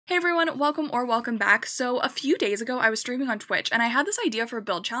Hey everyone, welcome back. So a few days ago I was streaming on Twitch and I had this idea for a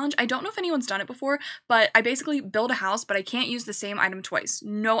build challenge. I don't know if anyone's done it before, but I basically build a house, but I can't use the same item twice.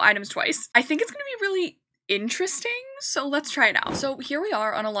 No items twice. I think it's gonna be really interesting, so let's try it out. So here we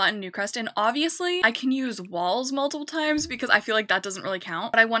are on a lot in Newcrest, and obviously I can use walls multiple times because I feel like that doesn't really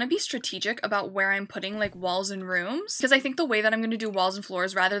count, but I want to be strategic about where I'm putting like walls and rooms, because I think the way that I'm going to do walls and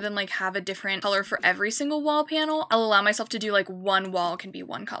floors, rather than like have a different color for every single wall panel, I'll allow myself to do like one wall can be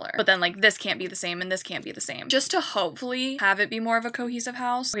one color, but then like this can't be the same and this can't be the same, just to hopefully have it be more of a cohesive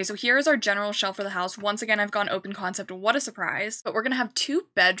house. Okay, so here is our general shell for the house. Once again, I've gone open concept. What a surprise. But we're gonna have 2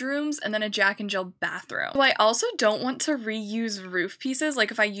 bedrooms and then a Jack and Jill bathroom. So I also don't want to reuse roof pieces.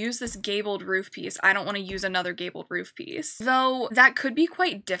 Like if I use this gabled roof piece, I don't want to use another gabled roof piece. Though that could be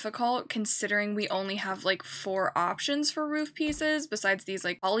quite difficult considering we only have like 4 options for roof pieces besides these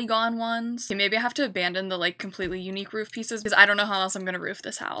like polygon ones. Okay, maybe I have to abandon the like completely unique roof pieces because I don't know how else I'm gonna roof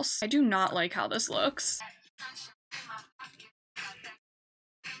this house. I do not like how this looks.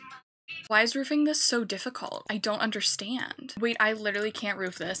 Why is roofing this so difficult? I don't understand. Wait, I literally can't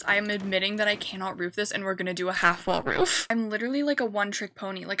roof this. I am admitting that I cannot roof this and we're gonna do a half wall roof. I'm literally like a one-trick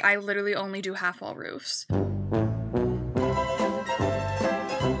pony. Like I literally only do half wall roofs.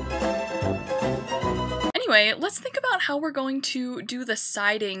 Anyway, let's think about how we're going to do the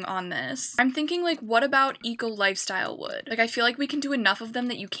siding on this. I'm thinking like, what about eco lifestyle wood? Like I feel like we can do enough of them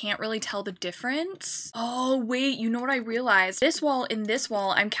that you can't really tell the difference. Oh wait, you know what I realized? This wall and this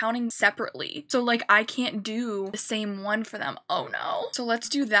wall, I'm counting separately. So like I can't do the same one for them. Oh no. So let's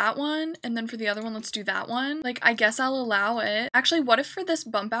do that one. And then for the other one, let's do that one. Like I guess I'll allow it. Actually, what if for this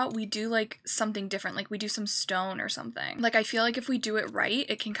bump out, we do like something different? Like we do some stone or something. Like I feel like if we do it right,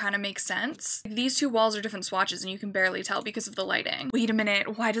 it can kind of make sense. Like, these 2 walls are different swatches and you can barely tell because of the lighting. Wait a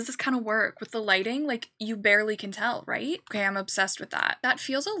minute, why does this kind of work? With the lighting, like you barely can tell, right? Okay, I'm obsessed with that. That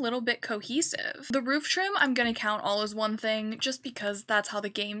feels a little bit cohesive. The roof trim, I'm gonna count all as one thing just because that's how the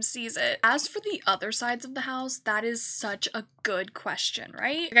game sees it. As for the other sides of the house, that is such a good question,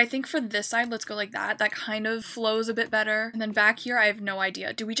 right? Like I think for this side, let's go like that. That kind of flows a bit better. And then back here, I have no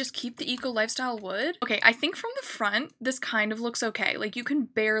idea. Do we just keep the eco lifestyle wood? Okay, I think from the front, this kind of looks okay. Like you can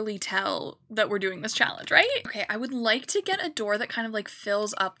barely tell that we're doing this challenge, right? Okay, I would like to get a door that kind of like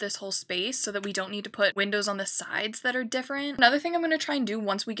fills up this whole space so that we don't need to put windows on the sides that are different. Another thing I'm going to try and do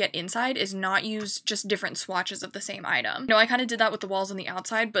once we get inside is not use just different swatches of the same item. No, I kind of did that with the walls on the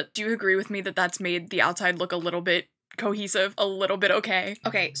outside, but do you agree with me that that's made the outside look a little bit cohesive, a little bit okay?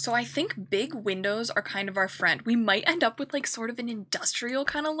 Okay, so I think big windows are kind of our friend. We might end up with like sort of an industrial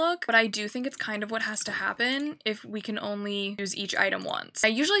kind of look, but I do think it's kind of what has to happen if we can only use each item once. I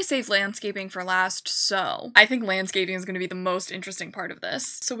usually save landscaping for last, so I think landscaping is going to be the most interesting part of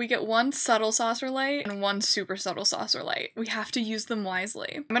this. So we get 1 subtle saucer light and 1 super subtle saucer light. We have to use them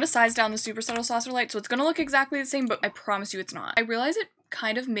wisely. I'm going to size down the super subtle saucer light so it's going to look exactly the same, but I promise you it's not. I realize it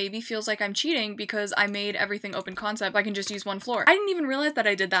kind of maybe feels like I'm cheating because I made everything open concept. I can just use 1 floor. I didn't even realize that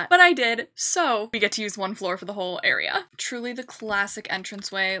I did that, but I did. So we get to use 1 floor for the whole area. Truly the classic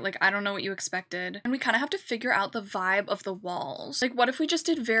entranceway. Like I don't know what you expected. And we kind of have to figure out the vibe of the walls. Like what if we just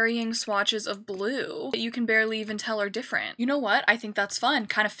did varying swatches of blue that you can barely even tell are different? You know what? I think that's fun.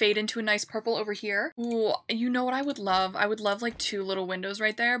 Kind of fade into a nice purple over here. Ooh, you know what I would love? I would love like 2 little windows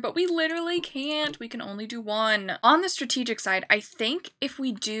right there, but we literally can't. We can only do 1. On the strategic side, I think if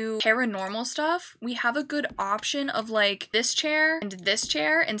we do paranormal stuff, we have a good option of like this chair and this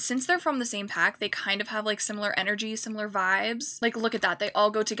chair, and since they're from the same pack, they kind of have like similar energy, similar vibes. Like look at that, they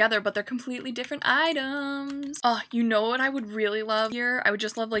all go together, but they're completely different items. Oh, you know what I would really love here? I would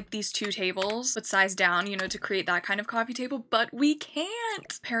just love like these 2 tables, but size down, you know, to create that kind of coffee table, but we can't.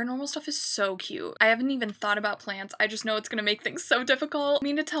 Paranormal stuff is so cute. I haven't even thought about plants. I just know it's gonna make things so difficult. You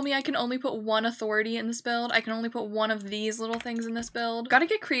mean to tell me I can only put 1 authority in this build? I can only put 1 of these little things in this build? Gotta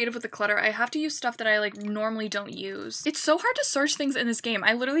get creative with the clutter. I have to use stuff that I like normally don't use. It's so hard to search things in this game.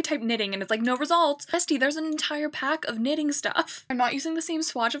 I literally type knitting and it's like no results. Bestie, there's an entire pack of knitting stuff. I'm not using the same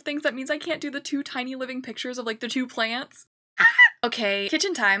swatch of things. That means I can't do the 2 tiny living pictures of like the 2 plants. Okay,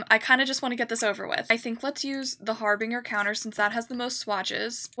 kitchen time. I kind of just want to get this over with. I think let's use the Harbinger counter since that has the most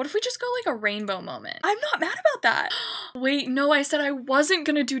swatches. What if we just go like a rainbow moment? I'm not mad about that. Wait, no, I said I wasn't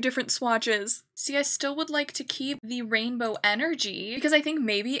gonna do different swatches. See, I still would like to keep the rainbow energy because I think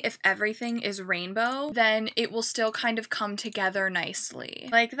maybe if everything is rainbow, then it will still kind of come together nicely.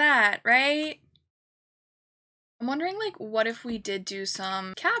 Like that, right? I'm wondering like what if we did do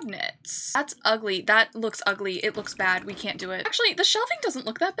some cabinets? That's ugly. That looks ugly. It looks bad. We can't do it. Actually, the shelving doesn't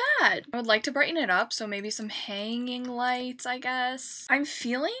look that bad. I would like to brighten it up, so maybe some hanging lights, I guess. I'm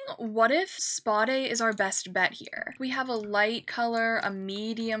feeling, what if spa day is our best bet here? We have a light color, a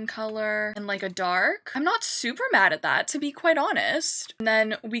medium color, and like a dark. I'm not super mad at that, to be quite honest. And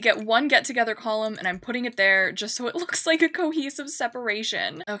then we get one get together column and I'm putting it there just so it looks like a cohesive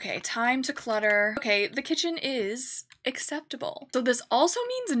separation. Okay, time to clutter. Okay, the kitchen is acceptable. So this also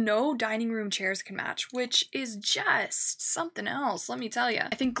means no dining room chairs can match, which is just something else, let me tell you.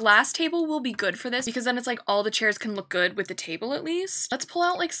 I think glass table will be good for this because then it's like all the chairs can look good with the table at least. Let's pull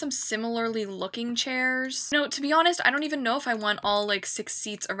out like some similarly looking chairs. No, to be honest, I don't even know if I want all like 6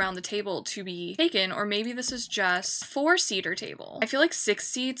 seats around the table to be taken, or maybe this is just 4-seater table. I feel like 6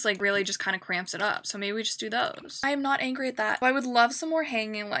 seats like really just kind of cramps it up, so maybe we just do those. I am not angry at that. I would love some more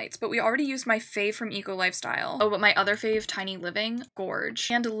hanging lights, but we already used my fave from Eco Lifestyle. Oh, but my other fave, Tiny Living, gorge.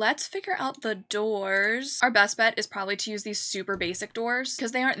 And let's figure out the doors. Our best bet is probably to use these super basic doors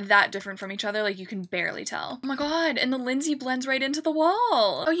because they aren't that different from each other, like you can barely tell. Oh my god, and the Lindsay blends right into the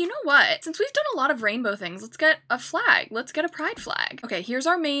wall. Oh, you know what? Since we've done a lot of rainbow things, let's get a flag. Let's get a pride flag. Okay, here's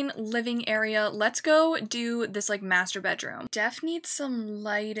our main living area. Let's go do this like master bedroom. Def needs some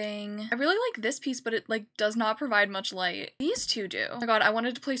lighting. I really like this piece, but it like does not provide much light. These two do. Oh my god, I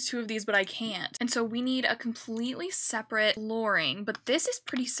wanted to place 2 of these, but I can't. And so we need a completely separate flooring, but this is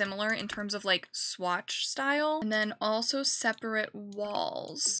pretty similar in terms of like swatch style, and then also separate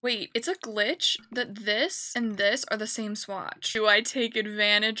walls. Wait, it's a glitch that this and this are the same swatch. Do I take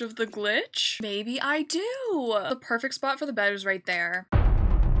advantage of the glitch? Maybe I do. The perfect spot for the bed is right there.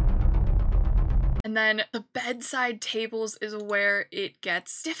 And then the bedside tables is where it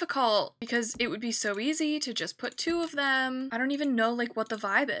gets difficult because it would be so easy to just put 2 of them. I don't even know like what the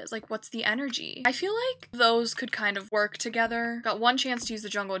vibe is, like what's the energy. I feel like those could kind of work together. Got one chance to use the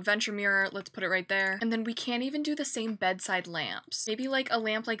Jungle Adventure mirror, let's put it right there. And then we can't even do the same bedside lamps. Maybe like a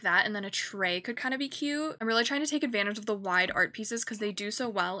lamp like that and then a tray could kind of be cute. I'm really trying to take advantage of the wide art pieces because they do so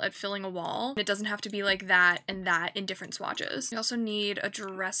well at filling a wall. It doesn't have to be like that and that in different swatches. We also need a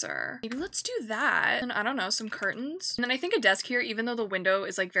dresser. Maybe let's do that. And I don't know, some curtains. And then I think a desk here, even though the window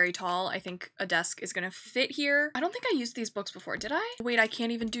is like very tall, I think a desk is gonna fit here. I don't think I used these books before, did I? Wait, I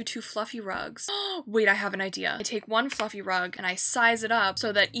can't even do 2 fluffy rugs. Wait, I have an idea. I take 1 fluffy rug and I size it up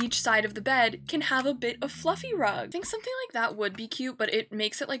so that each side of the bed can have a bit of fluffy rug. I think something like that would be cute, but it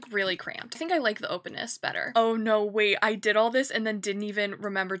makes it like really cramped. I think I like the openness better. Oh no, wait, I did all this and then didn't even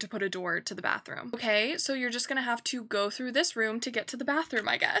remember to put a door to the bathroom. Okay, so you're just gonna have to go through this room to get to the bathroom,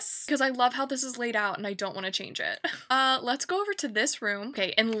 I guess. Because I love how this is laid out and I don't want to change it. Let's go over to this room.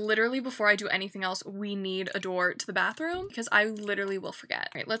 Okay, and literally before I do anything else, we need a door to the bathroom because I literally will forget.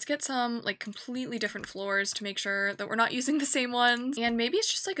 All right, let's get some like completely different floors to make sure that we're not using the same ones. And maybe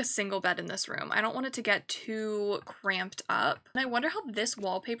it's just like a single bed in this room. I don't want it to get too cramped up. And I wonder how this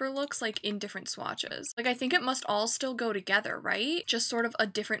wallpaper looks like in different swatches. Like I think it must all still go together, right? Just sort of a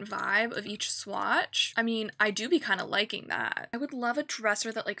different vibe of each swatch. I mean, I do be kind of liking that. I would love a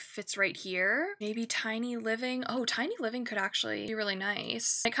dresser that like fits right here. Maybe Tiny Living. Oh, Tiny Living could actually be really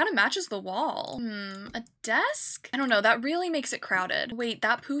nice. It kind of matches the wall. A desk? I don't know. That really makes it crowded. Wait,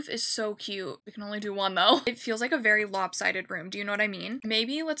 that poof is so cute. We can only do 1 though. It feels like a very lopsided room. Do you know what I mean?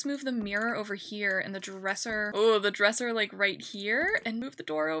 Maybe let's move the mirror over here and the dresser. Oh, the dresser like right here and move the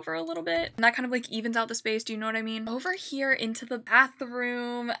door over a little bit. And that kind of like evens out the space. Do you know what I mean? Over here into the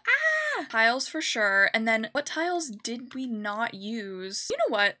bathroom. Ah! Tiles for sure. And then what tiles did we not use? You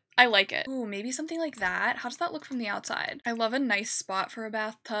know what? I like it. Ooh, maybe something like that. How does that look from the outside? I love a nice spot for a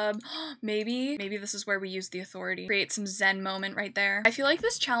bathtub. Maybe this is where we use the authority. Create some zen moment right there. I feel like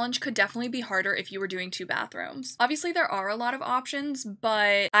this challenge could definitely be harder if you were doing 2 bathrooms. Obviously there are a lot of options,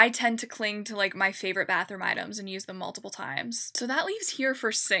 but I tend to cling to like my favorite bathroom items and use them multiple times. So that leaves here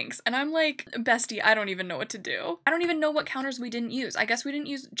for sinks. And I'm like, bestie, I don't even know what to do. I don't even know what counters we didn't use. I guess we didn't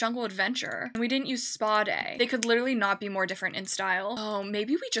use Jungle Adventure and we didn't use Spa Day. They could literally not be more different in style. Oh,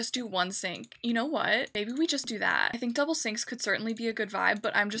 maybe we just do 1 sink. You know what? Maybe we just do that. I think double sinks could certainly be a good vibe,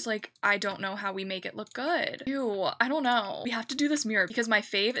 but I'm just like, I don't know how we make it look good. Ew, I don't know. We have to do this mirror because my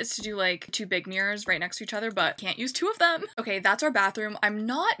fave is to do like 2 big mirrors right next to each other, but can't use 2 of them. Okay, that's our bathroom. I'm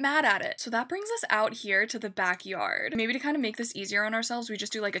not mad at it. So that brings us out here to the backyard. Maybe to kind of make this easier on ourselves, we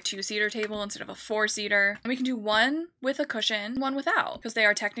just do like a 2-seater table instead of a 4-seater. And we can do 1 with a cushion, 1 without, because they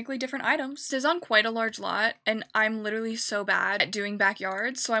are technically different items. This is on quite a large lot, and I'm literally so bad at doing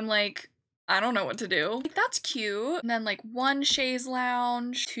backyards, so I'm like, I don't know what to do. Like, that's cute. And then like 1 chaise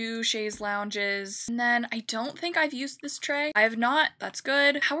lounge, 2 chaise lounges. And then I don't think I've used this tray. I have not. That's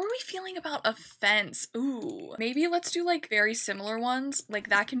good. How are we feeling about a fence? Ooh, maybe let's do like very similar ones. Like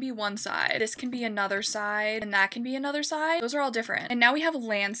that can be one side. This can be another side. And that can be another side. Those are all different. And now we have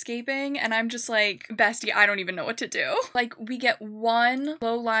landscaping and I'm just like, bestie, I don't even know what to do. Like we get 1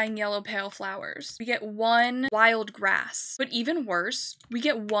 low-lying yellow pale flowers. We get 1 wild grass. But even worse, we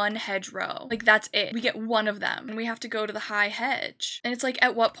get 1 hedgerow. Like that's it. We get 1 of them and we have to go to the high hedge. And it's like,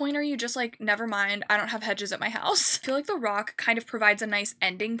 at what point are you just like, never mind, I don't have hedges at my house? I feel like the rock kind of provides a nice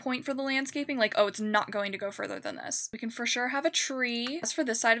ending point for the landscaping. Like, oh, it's not going to go further than this. We can for sure have a tree. As for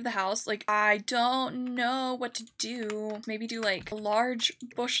this side of the house, like, I don't know what to do. Maybe do like a large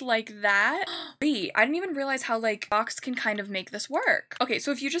bush like that. Wait, I didn't even realize how like rocks can kind of make this work. Okay,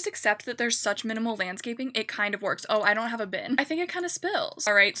 so if you just accept that there's such minimal landscaping, it kind of works. Oh, I don't have a bin. I think it kind of spills.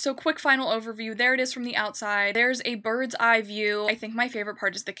 All right, so quick final overview. There it is from the outside. There's a bird's eye view. I think my favorite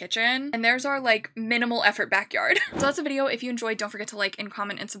part is the kitchen. And there's our like minimal effort backyard. So that's the video. If you enjoyed, don't forget to like and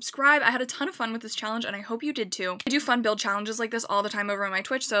comment and subscribe. I had a ton of fun with this challenge and I hope you did too. I do fun build challenges like this all the time over on my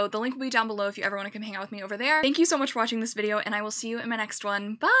Twitch, so the link will be down below if you ever want to come hang out with me over there. Thank you so much for watching this video and I will see you in my next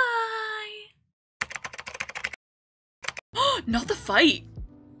one. Bye! Not the fight.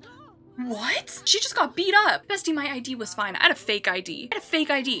 What? She just got beat up. Bestie, my ID was fine. I had a fake ID. I had a fake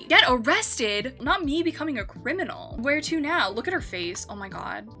ID. Get arrested. Not me becoming a criminal. Where to now? Look at her face. Oh my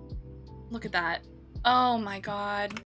god. Look at that. Oh my god.